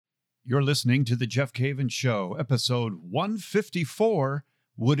You're listening to The Jeff Cavins Show, episode 154.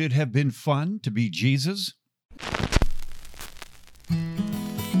 Would it have been fun to be Jesus?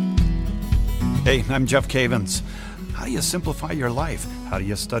 Hey, I'm Jeff Cavins. How do you simplify your life? How do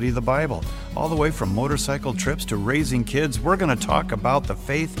you study the Bible? All the way from motorcycle trips to raising kids, we're going to talk about the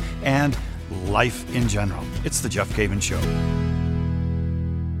faith and life in general. It's The Jeff Cavins Show.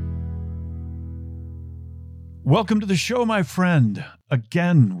 Welcome to the show, my friend.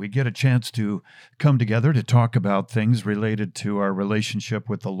 Again, we get a chance to come together to talk about things related to our relationship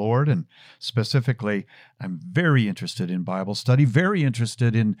with the Lord. And specifically, I'm very interested in Bible study, very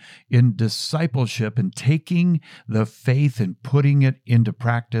interested in discipleship and taking the faith and putting it into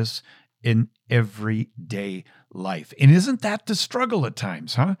practice in everyday life. And isn't that the struggle at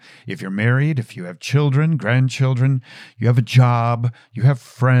times, huh? If you're married, if you have children, grandchildren, you have a job, you have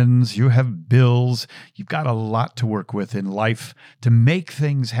friends, you have bills, you've got a lot to work with in life to make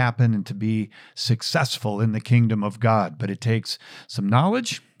things happen and to be successful in the kingdom of God. But it takes some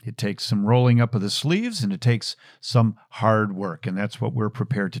knowledge, it takes some rolling up of the sleeves, and it takes some hard work. And that's what we're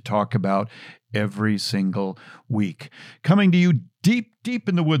prepared to talk about every single week. Coming to you deep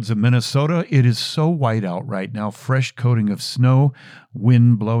in the woods of Minnesota. It is so white out right now, fresh coating of snow,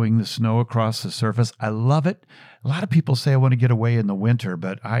 wind blowing the snow across the surface. I love it. A lot of people say I want to get away in the winter,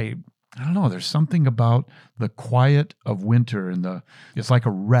 but I don't know. There's something about the quiet of winter and it's like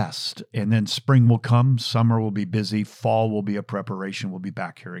a rest. And then spring will come, summer will be busy, fall will be a preparation. We'll be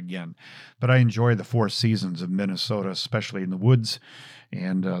back here again. But I enjoy the four seasons of Minnesota, especially in the woods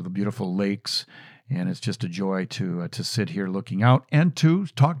and the beautiful lakes. And it's just a joy to sit here looking out and to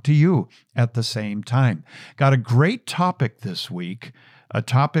talk to you at the same time. Got a great topic this week, a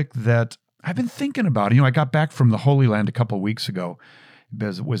topic that I've been thinking about. I got back from the Holy Land a couple of weeks ago.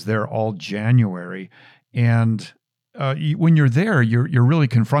 Was there all January, and when you're there, you're really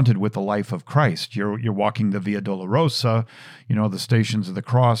confronted with the life of Christ. You're walking the Via Dolorosa, the Stations of the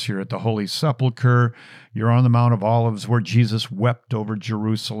Cross. You're at the Holy Sepulchre. You're on the Mount of Olives where Jesus wept over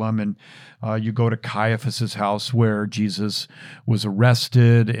Jerusalem, and you go to Caiaphas's house where Jesus was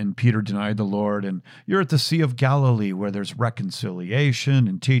arrested and Peter denied the Lord. And you're at the Sea of Galilee where there's reconciliation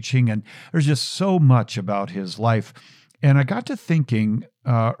and teaching, and there's just so much about his life. And I got to thinking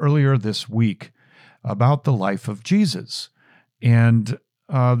earlier this week about the life of Jesus. And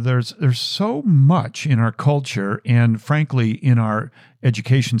there's so much in our culture and, frankly, in our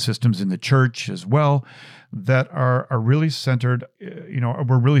education systems in the church as well that are really centered,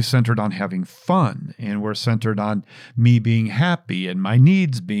 we're really centered on having fun, and we're centered on me being happy and my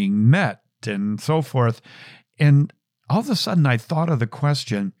needs being met and so forth. And all of a sudden I thought of the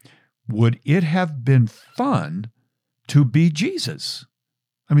question, would it have been fun to be Jesus?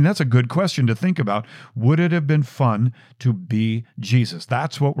 I mean, that's a good question to think about. Would it have been fun to be Jesus?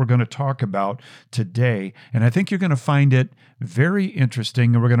 That's what we're going to talk about today. And I think you're going to find it very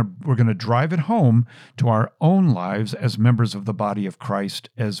interesting. And we're going to drive it home to our own lives as members of the body of Christ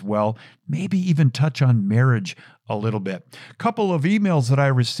as well. Maybe even touch on marriage a little bit. A couple of emails that I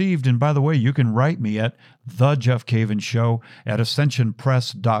received. And by the way, you can write me at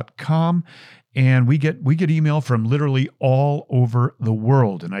thejeffcavinshow@ascensionpress.com. And we get email from literally all over the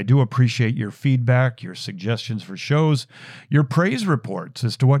world. And I do appreciate your feedback, your suggestions for shows, your praise reports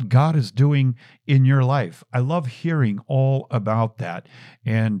as to what God is doing in your life. I love hearing all about that.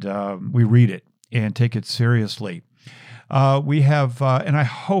 And we read it and take it seriously. We have, and I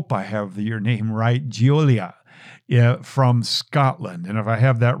hope I have your name right, Giulia from Scotland. And if I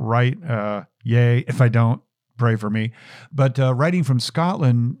have that right, yay. If I don't, pray for me. But writing from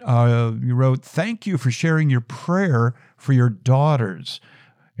Scotland, you wrote, "Thank you for sharing your prayer for your daughters."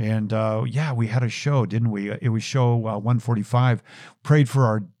 And we had a show, didn't we? It was show 145, prayed for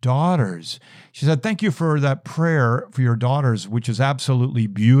our daughters. She said, "Thank you for that prayer for your daughters, which is absolutely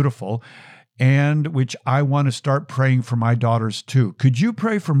beautiful, and which I want to start praying for my daughters too. Could you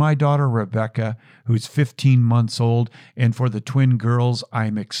pray for my daughter, Rebecca, who's 15 months old, and for the twin girls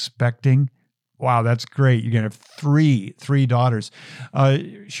I'm expecting?" Wow, that's great. You're going to have three daughters.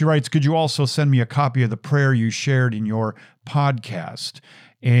 She writes, "Could you also send me a copy of the prayer you shared in your podcast?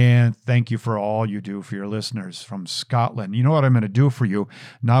 And thank you for all you do for your listeners," from Scotland. You know what I'm going to do for you?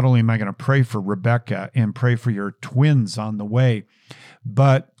 Not only am I going to pray for Rebecca and pray for your twins on the way,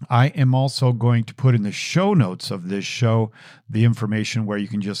 But I am also going to put in the show notes of this show the information where you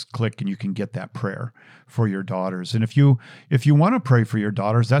can just click and you can get that prayer for your daughters. And if you want to pray for your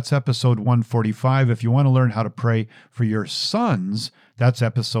daughters, that's episode 145. If you want to learn how to pray for your sons, that's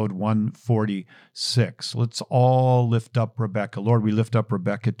episode 146. Let's all lift up Rebecca. Lord, we lift up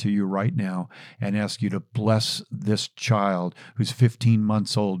Rebecca to you right now and ask you to bless this child who's 15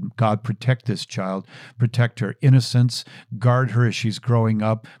 months old. God, protect this child. Protect her innocence. Guard her as she's growing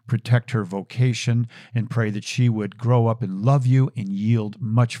up. Protect her vocation, and pray that she would grow up and love you and yield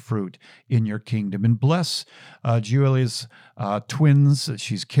much fruit in your kingdom. And bless Julia's twins that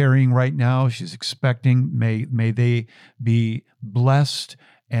she's carrying right now. She's expecting. May they be blessed,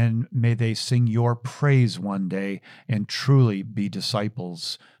 and may they sing your praise one day and truly be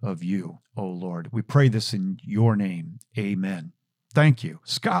disciples of you, O Lord. We pray this in your name. Amen. Thank you.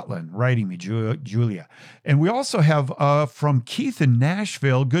 Scotland, writing me, Julia. And we also have from Keith in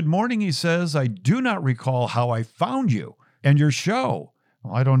Nashville. Good morning, he says. I do not recall how I found you and your show.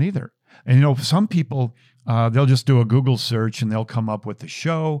 Well, I don't either. And some people, they'll just do a Google search and they'll come up with the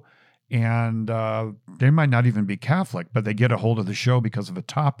show. And they might not even be Catholic, but they get a hold of the show because of a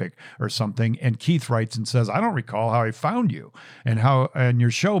topic or something. And Keith writes and says, I don't recall how I found you and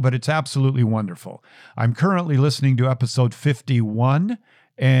your show, but it's absolutely wonderful. I'm currently listening to episode 51,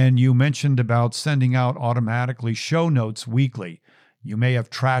 and you mentioned about sending out automatically show notes weekly. You may have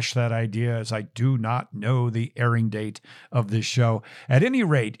trashed that idea, as I do not know the airing date of this show. At any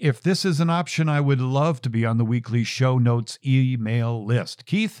rate, if this is an option, I would love to be on the weekly show notes email list.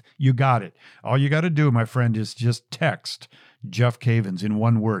 Keith, you got it. All you got to do, my friend, is just text Jeff Cavins in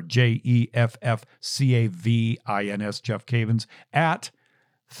one word, JEFFCAVINS, Jeff Cavins, at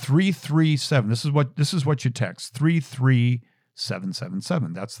 337. This is what you text,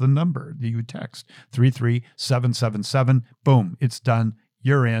 33777. That's the number that you would text. 33777. Boom, it's done.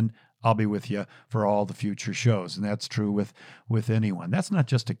 You're in. I'll be with you for all the future shows. And that's true with anyone. That's not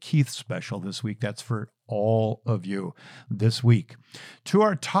just a Keith special this week. That's for all of you this week. To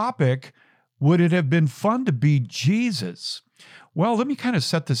our topic, would it have been fun to be Jesus? Well, let me kind of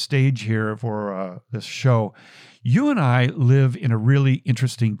set the stage here for this show. You and I live in a really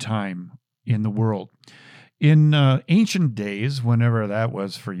interesting time in the world. In ancient days, whenever that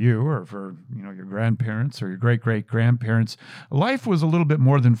was for you or for your grandparents or your great-great-grandparents, life was a little bit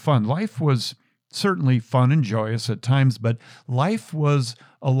more than fun. Life was certainly fun and joyous at times, but life was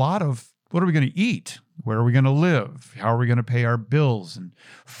a lot of, what are we going to eat? Where are we going to live? How are we going to pay our bills? And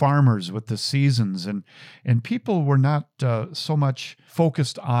farmers with the seasons. And people were not so much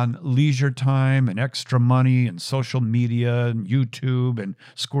focused on leisure time and extra money and social media and YouTube and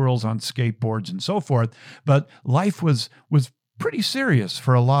squirrels on skateboards and so forth. But life was pretty serious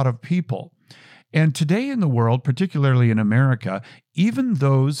for a lot of people. And today in the world, particularly in America, even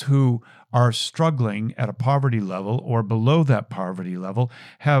those who are struggling at a poverty level or below that poverty level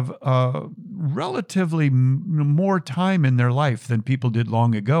have relatively more time in their life than people did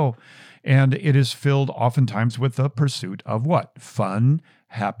long ago. And it is filled oftentimes with the pursuit of what? Fun,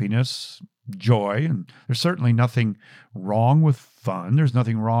 happiness, joy. And there's certainly nothing wrong with fun. There's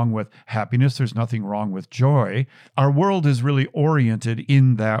nothing wrong with happiness. There's nothing wrong with joy. Our world is really oriented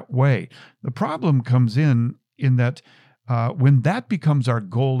in that way. The problem comes in that when that becomes our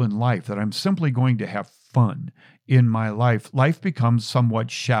goal in life, that I'm simply going to have fun in my life, life becomes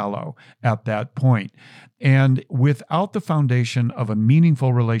somewhat shallow at that point. And without the foundation of a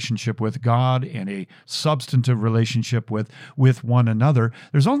meaningful relationship with God and a substantive relationship with one another,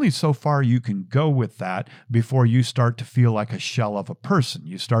 there's only so far you can go with that before you start to feel like a shell of a person.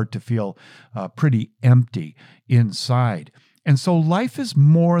 You start to feel pretty empty inside. And so life is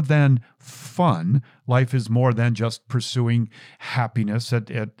more than fun. Life is more than just pursuing happiness at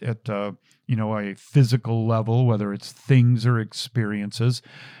a physical level, whether it's things or experiences.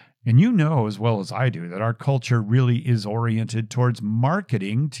 And you know as well as I do that our culture really is oriented towards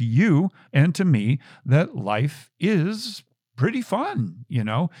marketing to you and to me that life is pretty fun.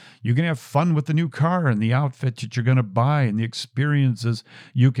 You can have fun with the new car and the outfit that you're going to buy and the experiences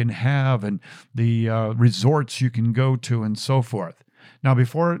you can have and the resorts you can go to and so forth. Now,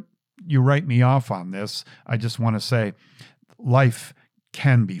 before you write me off on this, I just want to say life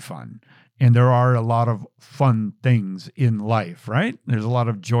can be fun. And there are a lot of fun things in life, right? There's a lot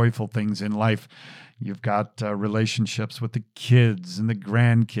of joyful things in life. You've got relationships with the kids and the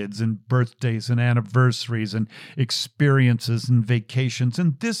grandkids and birthdays and anniversaries and experiences and vacations.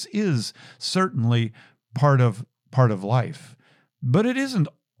 And this is certainly part of life. But it isn't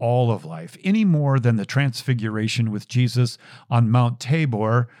all of life any more than the transfiguration with Jesus on Mount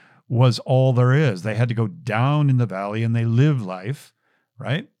Tabor was all there is. They had to go down in the valley and they lived life.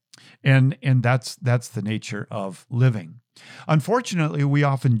 right? And that's the nature of living. Unfortunately, we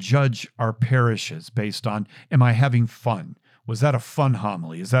often judge our parishes based on, am I having fun? Was that a fun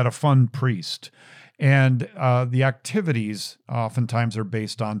homily? Is that a fun priest? And the activities oftentimes are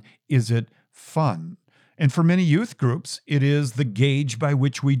based on, is it fun? And for many youth groups, it is the gauge by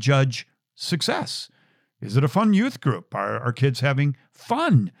which we judge success. Is it a fun youth group? Are our kids having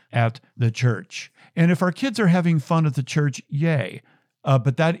fun at the church? And if our kids are having fun at the church, yay.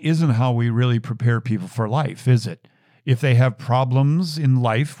 But that isn't how we really prepare people for life, is it? If they have problems in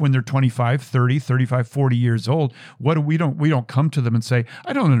life when they're 25, 30, 35, 40 years old, we don't come to them and say,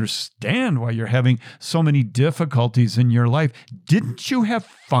 I don't understand why you're having so many difficulties in your life. Didn't you have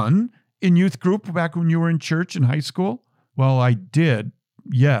fun in youth group back when you were in church in high school? Well, I did,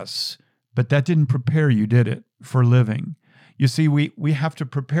 yes, but that didn't prepare you, did it, for living? You see, we have to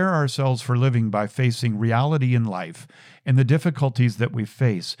prepare ourselves for living by facing reality in life and the difficulties that we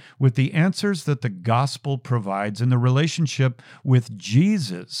face with the answers that the gospel provides in the relationship with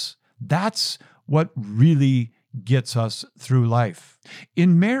Jesus. That's what really gets us through life.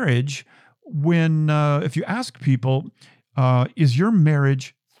 In marriage, if you ask people, is your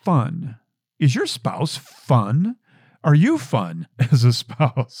marriage fun? Is your spouse fun? Are you fun as a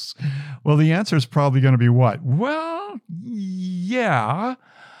spouse? Well, the answer is probably going to be what? Well, yeah,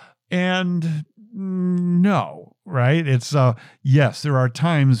 and no, right? It's yes, there are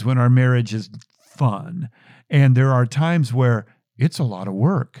times when our marriage is fun, and there are times where it's a lot of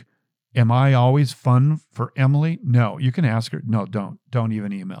work. Am I always fun for Emily? No, you can ask her. No, don't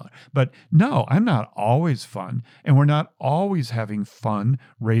even email her. But no, I'm not always fun, and we're not always having fun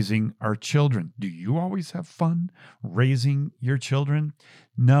raising our children. Do you always have fun raising your children?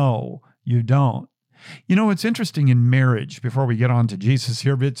 No, you don't. You know, it's interesting in marriage, before we get on to Jesus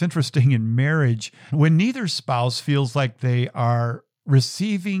here, but it's interesting in marriage when neither spouse feels like they are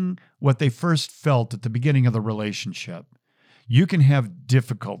receiving what they first felt at the beginning of the relationship. You can have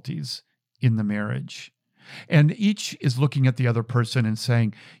difficulties in the marriage. And each is looking at the other person and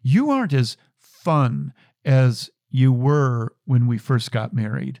saying, you aren't as fun as you were when we first got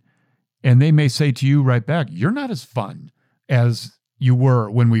married. And they may say to you right back, you're not as fun as you were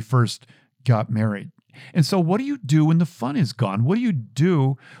when we first got married. And so what do you do when the fun is gone? What do you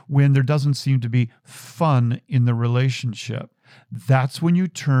do when there doesn't seem to be fun in the relationship? That's when you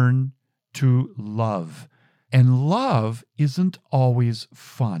turn to love. And love isn't always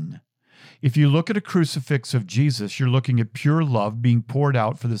fun. If you look at a crucifix of Jesus, you're looking at pure love being poured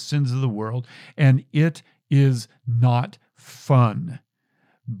out for the sins of the world, and it is not fun,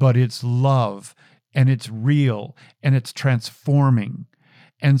 but it's love, and it's real, and it's transforming.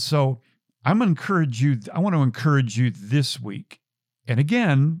 And so I want to encourage you this week. And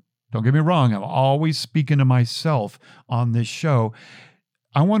again, don't get me wrong, I'm always speaking to myself on this show.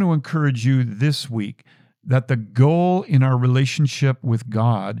 I want to encourage you this week that the goal in our relationship with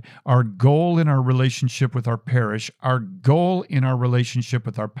God, our goal in our relationship with our parish, our goal in our relationship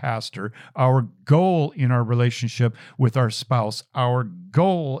with our pastor, our goal in our relationship with our spouse, our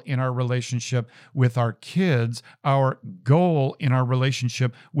goal in our relationship with our kids, our goal in our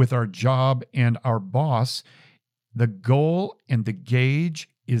relationship with our job and our boss, the goal and the gauge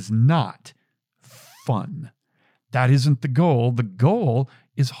is not fun. That isn't the goal. The goal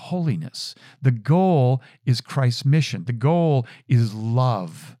is holiness. The goal is Christ's mission. The goal is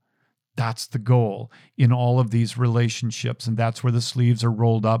love. That's the goal in all of these relationships. And that's where the sleeves are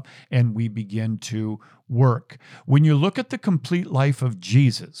rolled up and we begin to work. When you look at the complete life of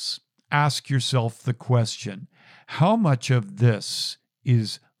Jesus, ask yourself the question, how much of this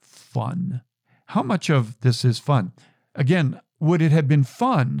is fun? How much of this is fun? Again, would it have been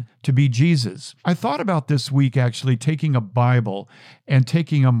fun to be Jesus? I thought about this week actually taking a Bible and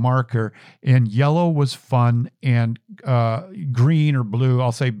taking a marker, and yellow was fun and green or blue,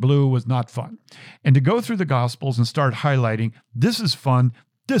 I'll say blue was not fun. And to go through the Gospels and start highlighting, this is fun,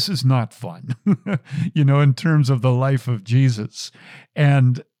 this is not fun, in terms of the life of Jesus.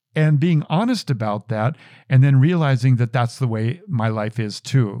 And being honest about that, and then realizing that that's the way my life is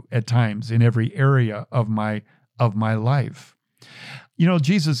too, at times, in every area of my life.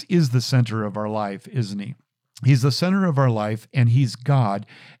 Jesus is the center of our life, isn't he? He's the center of our life, and he's God,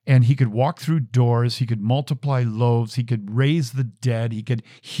 and he could walk through doors, he could multiply loaves, he could raise the dead, he could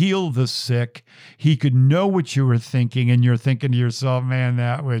heal the sick, he could know what you were thinking, and you're thinking to yourself, man,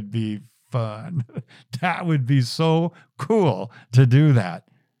 that would be fun. That would be so cool to do that.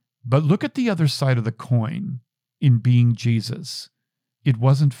 But look at the other side of the coin in being Jesus. It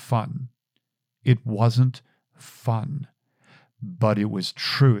wasn't fun. It wasn't fun. But it was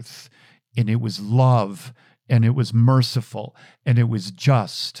truth, and it was love, and it was merciful, and it was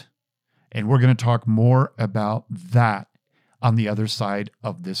just. And we're going to talk more about that on the other side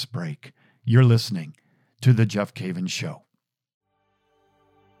of this break. You're listening to The Jeff Cavins Show.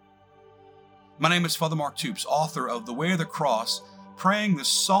 My name is Father Mark Toups, author of The Way of the Cross, Praying the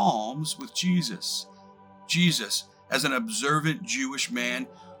Psalms with Jesus. Jesus, as an observant Jewish man,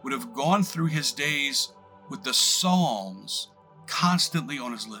 would have gone through his days with the Psalms constantly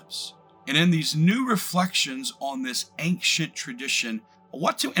on his lips. And in these new reflections on this ancient tradition, I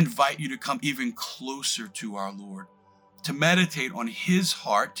want to invite you to come even closer to our Lord, to meditate on his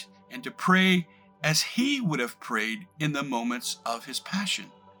heart and to pray as he would have prayed in the moments of his passion.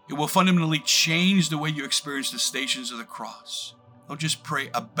 It will fundamentally change the way you experience the stations of the cross. Don't just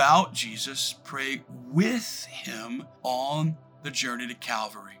pray about Jesus, pray with him on the journey to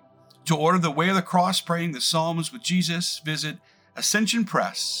Calvary. To order The Way of the Cross, Praying the Psalms with Jesus, visit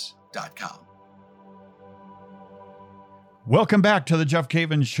ascensionpress.com. Welcome back to the Jeff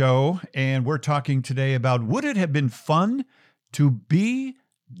Cavins Show, and we're talking today about would it have been fun to be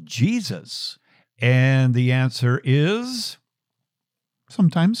Jesus? And the answer is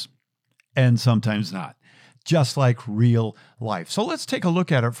sometimes, and sometimes not, just like real life. So let's take a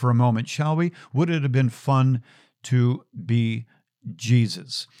look at it for a moment, shall we? Would it have been fun to be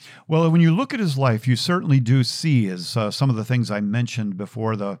Jesus? Well, when you look at his life, you certainly do see, as some of the things I mentioned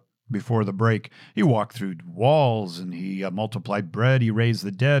before the break, he walked through walls, and he multiplied bread, he raised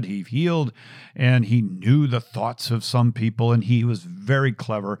the dead, he healed, and he knew the thoughts of some people, and he was very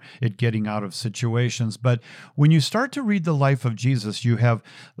clever at getting out of situations. But when you start to read the life of Jesus, you have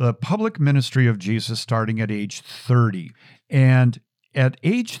the public ministry of Jesus starting at age 30. And at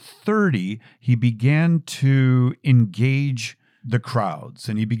age 30, he began to engage the crowds,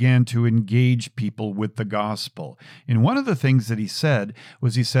 and he began to engage people with the gospel. And one of the things that he said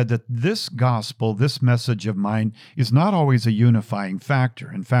that this gospel, this message of mine, is not always a unifying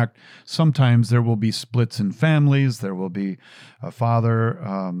factor. In fact, sometimes there will be splits in families. There will be a father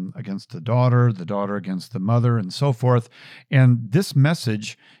against the daughter against the mother, and so forth. And this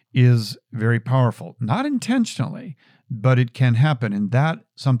message is very powerful, not intentionally, but it can happen, and that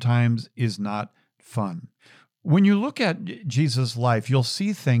sometimes is not fun. When you look at Jesus' life, you'll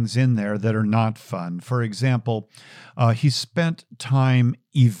see things in there that are not fun. For example, he spent time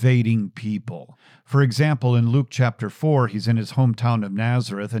evading people. For example, in Luke chapter 4, he's in his hometown of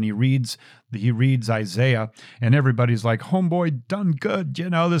Nazareth, and he reads Isaiah, and everybody's like, "Homeboy, done good.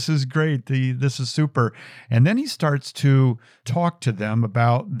 This is great. This is super." And then he starts to talk to them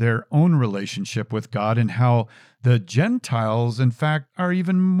about their own relationship with God and how the Gentiles, in fact, are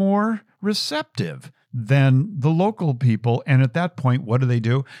even more receptive than the local people. And at that point, what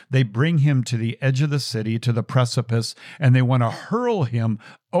do? They bring him to the edge of the city, to the precipice, and they want to hurl him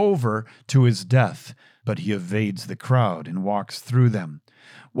over to his death. But he evades the crowd and walks through them.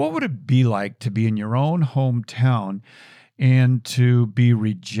 What would it be like to be in your own hometown and to be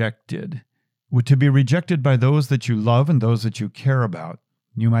rejected? To be rejected by those that you love and those that you care about?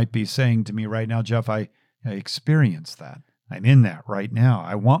 You might be saying to me right now, Jeff, I experienced that. I'm in that right now.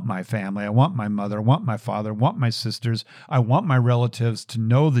 I want my family. I want my mother. I want my father. I want my sisters. I want my relatives to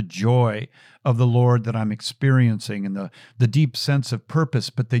know the joy of the Lord that I'm experiencing and the deep sense of purpose,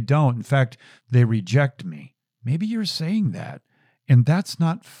 but they don't. In fact, they reject me. Maybe you're saying that, and that's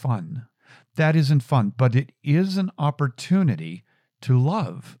not fun. That isn't fun, but it is an opportunity to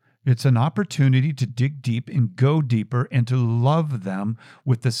love. It's an opportunity to dig deep and go deeper and to love them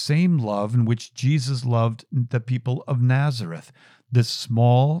with the same love in which Jesus loved the people of Nazareth, this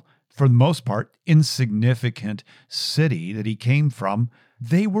small, for the most part, insignificant city that he came from.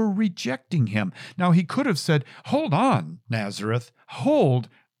 They were rejecting him. Now, he could have said, "Hold on, Nazareth, hold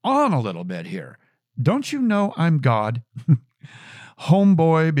on a little bit here. Don't you know I'm God?"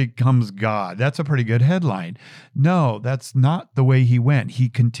 Homeboy becomes God. That's a pretty good headline. No, that's not the way he went. He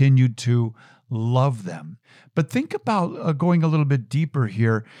continued to love them. But think about going a little bit deeper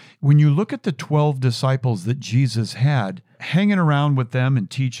here. When you look at the 12 disciples that Jesus had, hanging around with them and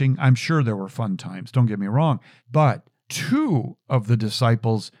teaching, I'm sure there were fun times, don't get me wrong, but 2 of the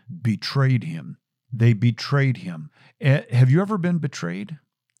disciples betrayed him. They betrayed him. Have you ever been betrayed?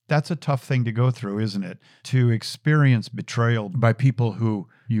 That's a tough thing to go through, isn't it? To experience betrayal by people who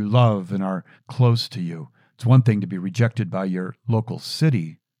you love and are close to you. It's one thing to be rejected by your local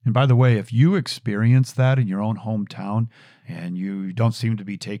city. And by the way, if you experience that in your own hometown and you don't seem to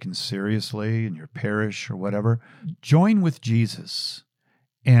be taken seriously in your parish or whatever, join with Jesus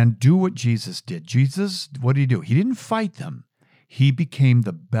and do what Jesus did. Jesus, what did he do? He didn't fight them. He became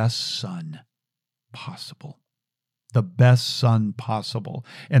the best son possible. The best son possible.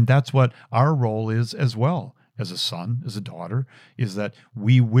 And that's what our role is as well as a son, as a daughter, is that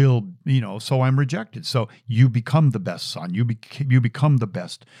we will, so I'm rejected. So you become the best son. You become the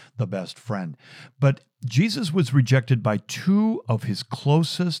best friend. But Jesus was rejected by two of his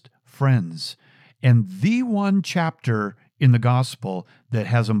closest friends. And the one chapter in the gospel that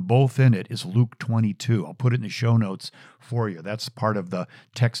has them both in it is Luke 22. I'll put it in the show notes for you. That's part of the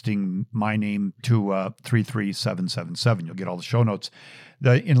texting my name to 33777. You'll get all the show notes.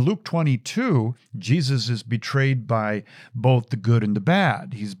 In Luke 22, Jesus is betrayed by both the good and the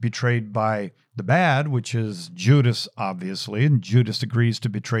bad. He's betrayed by the bad, which is Judas, obviously, and Judas agrees to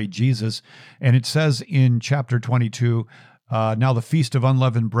betray Jesus. And it says in chapter 22, now the feast of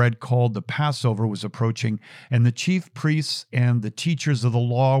unleavened bread called the Passover was approaching, and the chief priests and the teachers of the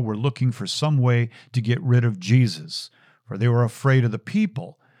law were looking for some way to get rid of Jesus, for they were afraid of the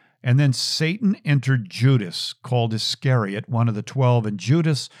people. And then Satan entered Judas, called Iscariot, one of the 12, and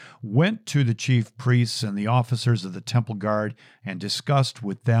Judas went to the chief priests and the officers of the temple guard and discussed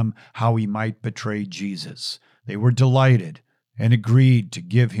with them how he might betray Jesus. They were delighted and agreed to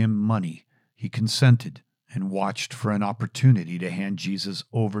give him money. He consented and watched for an opportunity to hand Jesus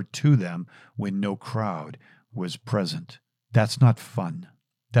over to them when no crowd was present. That's not fun.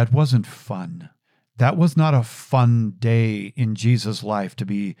 That wasn't fun. That was not a fun day in Jesus' life, to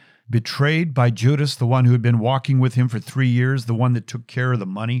be betrayed by Judas, the one who had been walking with him for 3 years, the one that took care of the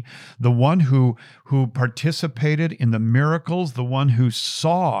money, the one who participated in the miracles, the one who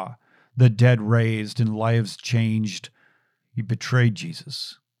saw the dead raised and lives changed. He betrayed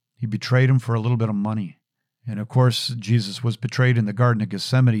Jesus. He betrayed him for a little bit of money. And of course, Jesus was betrayed in the Garden of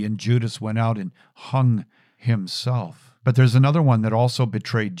Gethsemane, and Judas went out and hung himself. But there's another one that also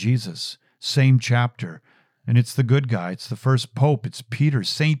betrayed Jesus. Same chapter, and it's the good guy. It's the first pope. It's Peter.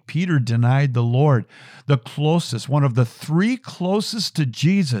 St. Peter denied the Lord. The closest, one of the three closest to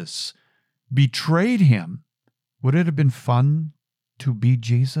Jesus, betrayed him. Would it have been fun to be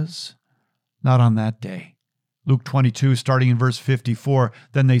Jesus? Not on that day. Luke 22, starting in verse 54,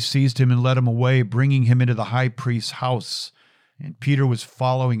 then they seized him and led him away, bringing him into the high priest's house. And Peter was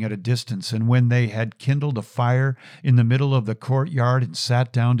following at a distance, and when they had kindled a fire in the middle of the courtyard and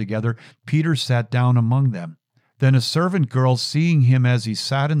sat down together, Peter sat down among them. Then a servant girl, seeing him as he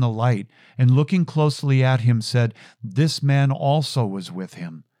sat in the light, and looking closely at him, said, "This man also was with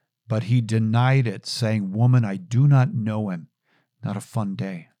him." But he denied it, saying, "Woman, I do not know him." Not a fun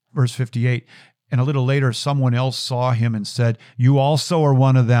day. Verse 58, and a little later someone else saw him and said, "You also are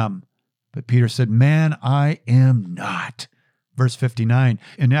one of them." But Peter said, "Man, I am not." Verse 59,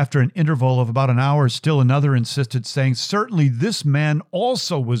 and after an interval of about an hour, still another insisted, saying, "Certainly this man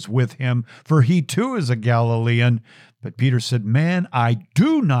also was with him, for he too is a Galilean." But Peter said, "Man, I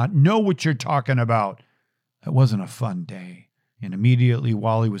do not know what you're talking about." That wasn't a fun day. And immediately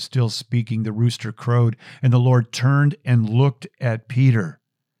while he was still speaking, the rooster crowed, and the Lord turned and looked at Peter.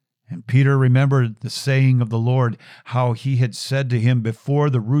 And Peter remembered the saying of the Lord, how he had said to him, "Before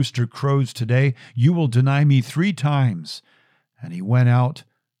the rooster crows today, you will deny me 3 times. And he went out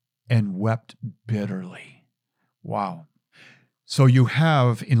and wept bitterly. Wow. So you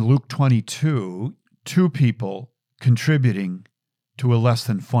have in Luke 22, 2 people contributing to a less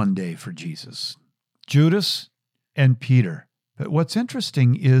than fun day for Jesus, Judas and Peter. But what's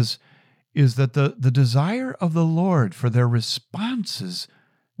interesting is that the desire of the Lord for their responses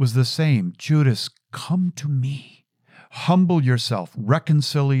was the same. Judas, come to me. Humble yourself.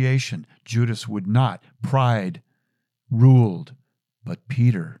 Reconciliation. Judas would not. Pride ruled. But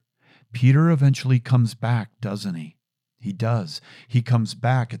Peter eventually comes back, doesn't he? He does. He comes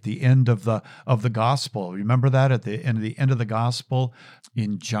back at the end of the gospel. Remember that at the end of the gospel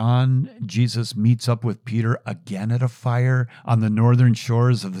in John, Jesus meets up with Peter again at a fire on the northern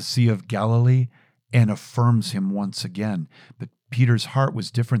shores of the Sea of Galilee and affirms him once again. But Peter's heart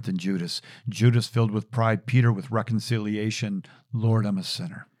was different than Judas. Judas filled with pride, Peter with reconciliation. Lord, I'm a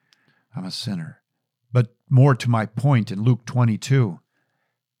sinner. I'm a sinner. But more to my point in Luke 22,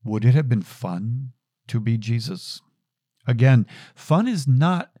 would it have been fun to be Jesus? Again, fun is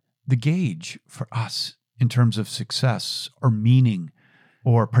not the gauge for us in terms of success or meaning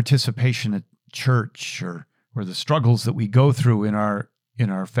or participation at church or the struggles that we go through in our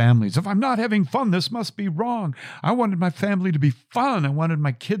families. If I'm not having fun, this must be wrong. I wanted my family to be fun. I wanted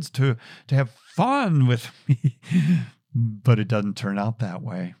my kids to have fun with me. But it doesn't turn out that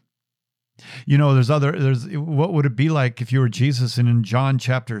way. You know, there's what would it be like if you were Jesus and in John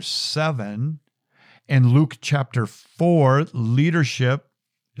chapter 7 and Luke chapter 4, leadership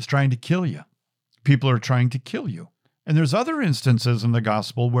is trying to kill you. People are trying to kill you. And there's other instances in the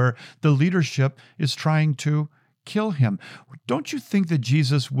gospel where the leadership is trying to kill him. Don't you think that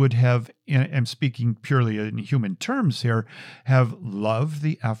Jesus would have, and I'm speaking purely in human terms here, have loved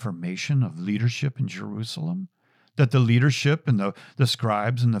the affirmation of leadership in Jerusalem? That the leadership and the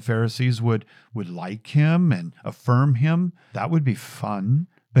scribes and the Pharisees would like him and affirm him? That would be fun.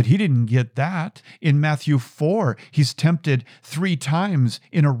 But he didn't get that. In Matthew 4, he's tempted 3 times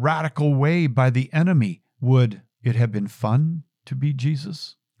in a radical way by the enemy. Would it have been fun to be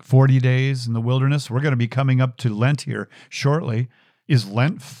Jesus? 40 days in the wilderness. We're going to be coming up to Lent here shortly. Is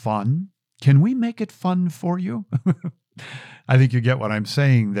Lent fun? Can we make it fun for you? I think you get what I'm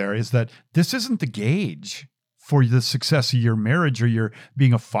saying there, is that this isn't the gauge for the success of your marriage or your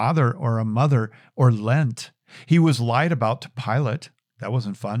being a father or a mother or Lent. He was lied about to Pilate. That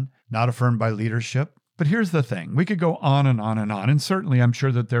wasn't fun. Not affirmed by leadership. But here's the thing. We could go on and on and on. And certainly I'm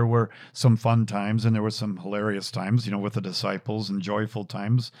sure that there were some fun times and there were some hilarious times, with the disciples and joyful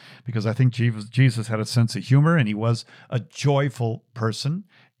times, because I think Jesus had a sense of humor and he was a joyful person.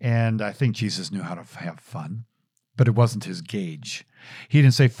 And I think Jesus knew how to have fun, but it wasn't his gauge. He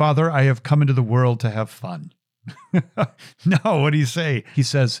didn't say, Father, I have come into the world to have fun. No, what did he say? He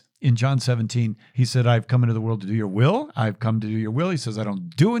says in John 17, he said, I've come into the world to do your will. I've come to do your will. He says, I don't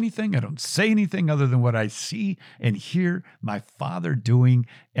do anything. I don't say anything other than what I see and hear my Father doing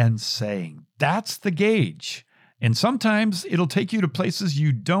and saying. That's the gauge. And sometimes it'll take you to places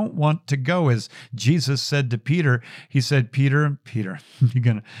you don't want to go. As Jesus said to Peter, he said, Peter, you're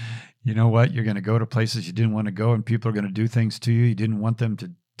going to go to places you didn't want to go, and people are going to do things to you you didn't want them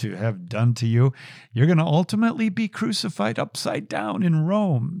to have done to you. You're going to ultimately be crucified upside down in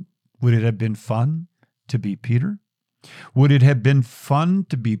Rome. Would it have been fun to be Peter? Would it have been fun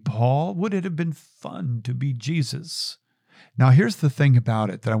to be Paul? Would it have been fun to be Jesus? Now, here's the thing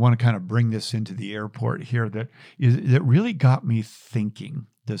about it that I want to kind of bring this into the airport here that really got me thinking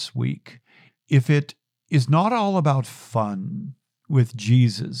this week. If it is not all about fun with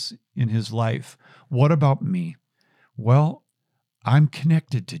Jesus in his life, what about me? Well, I'm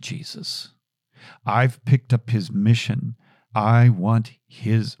connected to Jesus. I've picked up his mission. I want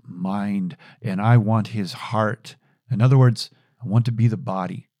his mind and I want his heart. In other words, I want to be the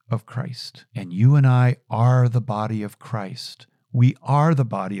body of Christ. And you and I are the body of Christ. We are the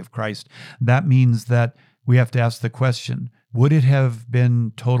body of Christ. That means that we have to ask the question, would it have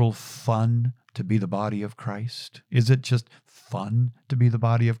been total fun to be the body of Christ? Is it just fun to be the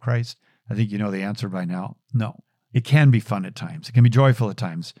body of Christ? I think you know the answer by now. No. It can be fun at times. It can be joyful at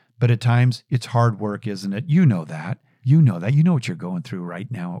times. But at times, it's hard work, isn't it? You know that. You know that. You know what you're going through right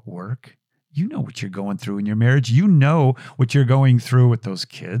now at work. You know what you're going through in your marriage. You know what you're going through with those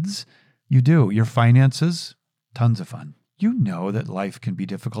kids. You do. Your finances, tons of fun. You know that life can be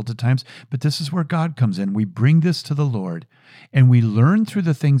difficult at times, but this is where God comes in. We bring this to the Lord, and we learn through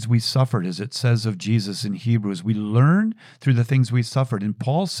the things we suffered, as it says of Jesus in Hebrews. We learn through the things we suffered. And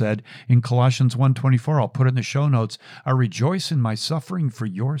Paul said in Colossians 1:24, I'll put it in the show notes, I rejoice in my suffering for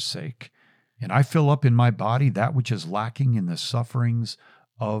your sake, and I fill up in my body that which is lacking in the sufferings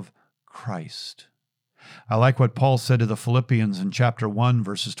of Christ. I like what Paul said to the Philippians in chapter 1,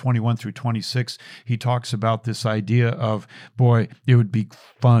 verses 21 through 26. He talks about this idea of, boy, it would be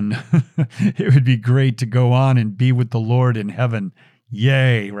fun. It would be great to go on and be with the Lord in heaven.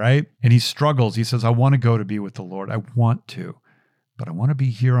 Yay, right? And he struggles. He says, I want to go to be with the Lord. I want to, but I want to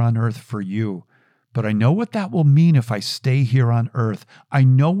be here on earth for you. But I know what that will mean if I stay here on earth. I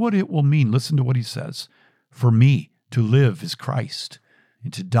know what it will mean. Listen to what he says. For me, to live is Christ,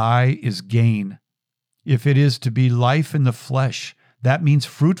 and to die is gain. If it is to be life in the flesh, that means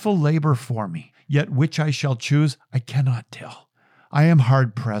fruitful labor for me. Yet which I shall choose, I cannot tell. I am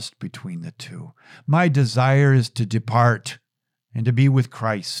hard-pressed between the two. My desire is to depart and to be with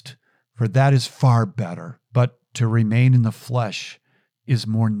Christ, for that is far better. But to remain in the flesh is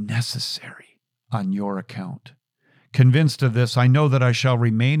more necessary on your account. Convinced of this, I know that I shall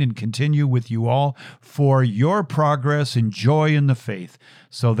remain and continue with you all for your progress and joy in the faith,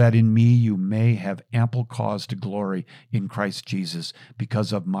 so that in me you may have ample cause to glory in Christ Jesus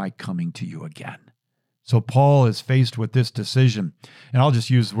because of my coming to you again. So Paul is faced with this decision, and I'll just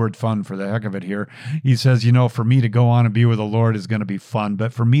use the word fun for the heck of it here. He says, for me to go on and be with the Lord is going to be fun,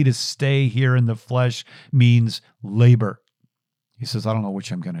 but for me to stay here in the flesh means labor. He says, I don't know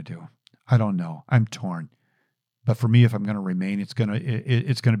which I'm going to do. I don't know. I'm torn. But for me, if I'm going to remain, it's going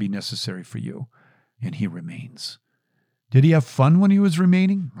to be necessary for you. And he remains. Did he have fun when he was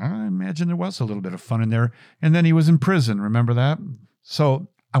remaining? I imagine there was a little bit of fun in there. And then he was in prison. Remember that? So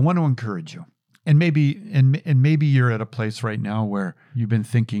I want to encourage you. And maybe you're at a place right now where you've been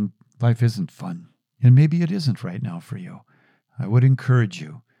thinking life isn't fun. And maybe it isn't right now for you. I would encourage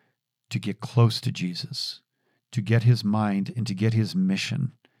you to get close to Jesus. to get his mind and to get his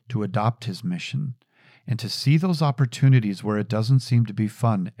mission, to adopt his mission, and to see those opportunities where it doesn't seem to be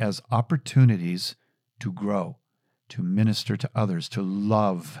fun as opportunities to grow, to minister to others, to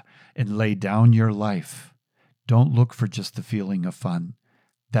love and lay down your life. Don't look for just the feeling of fun.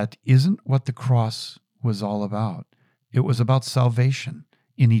 That isn't what the cross was all about. It was about salvation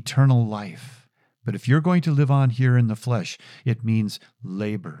in eternal life. But if you're going to live on here in the flesh, it means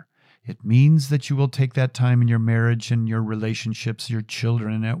labor. It means that you will take that time in your marriage and your relationships, your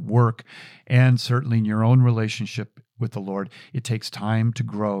children, at work, and certainly in your own relationship with the Lord. It takes time to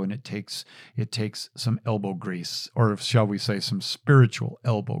grow, and it takes some elbow grease, or shall we say some spiritual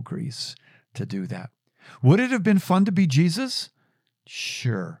elbow grease to do that. Would it have been fun to be Jesus?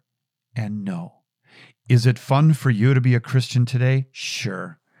 Sure, and no. Is it fun for you to be a Christian today?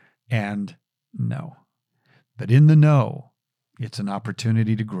 Sure, and no. But in the no, it's an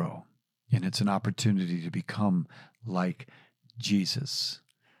opportunity to grow, and it's an opportunity to become like Jesus.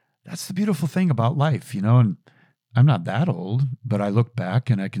 That's the beautiful thing about life, and I'm not that old, but I look back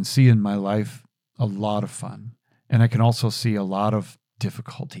and I can see in my life a lot of fun, and I can also see a lot of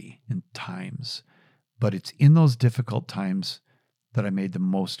difficulty in times. But it's in those difficult times that I made the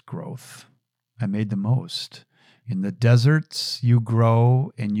most growth. I made the most. In the deserts, you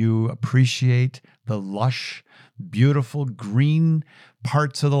grow and you appreciate the lush, beautiful, green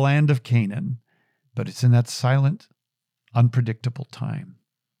parts of the land of Canaan. But it's in that silent, unpredictable time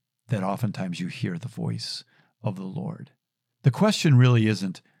that oftentimes you hear the voice of the Lord. The question really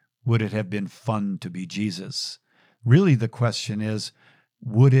isn't, would it have been fun to be Jesus? Really, the question is,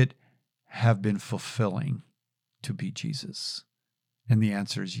 would it have been fulfilling to be Jesus? And the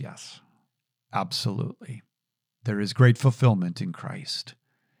answer is yes, absolutely. There is great fulfillment in Christ,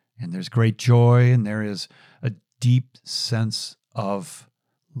 and there's great joy, and there is a deep sense of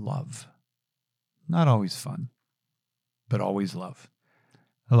love. Not always fun, but always love.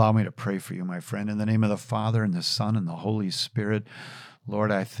 Allow me to pray for you, my friend, in the name of the Father, and the Son, and the Holy Spirit.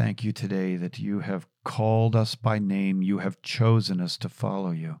 Lord, I thank you today that you have called us by name. You have chosen us to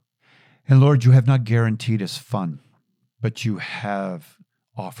follow you. And Lord, you have not guaranteed us fun, but you have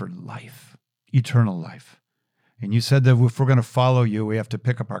offered life, eternal life. And you said that if we're going to follow you, we have to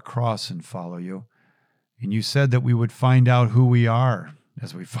pick up our cross and follow you. And you said that we would find out who we are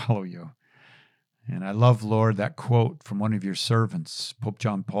as we follow you. And I love, Lord, that quote from one of your servants, Pope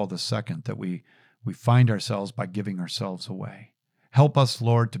John Paul II, that we find ourselves by giving ourselves away. Help us,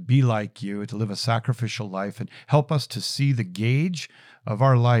 Lord, to be like you, to live a sacrificial life, and help us to see the gauge of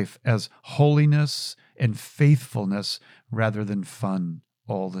our life as holiness and faithfulness rather than fun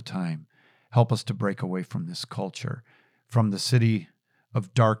all the time. Help us to break away from this culture, from the city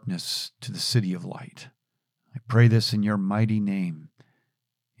of darkness to the city of light. I pray this in your mighty name,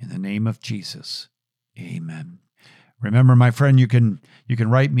 in the name of Jesus. Amen. Remember, my friend, you can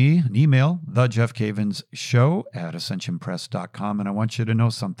write me an email, thejeffcavensshow@ascensionpress.com, and I want you to know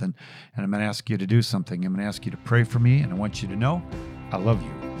something, and I'm going to ask you to do something. I'm going to ask you to pray for me, and I want you to know I love you,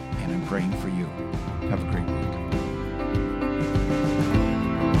 and I'm praying for you. Have a great week.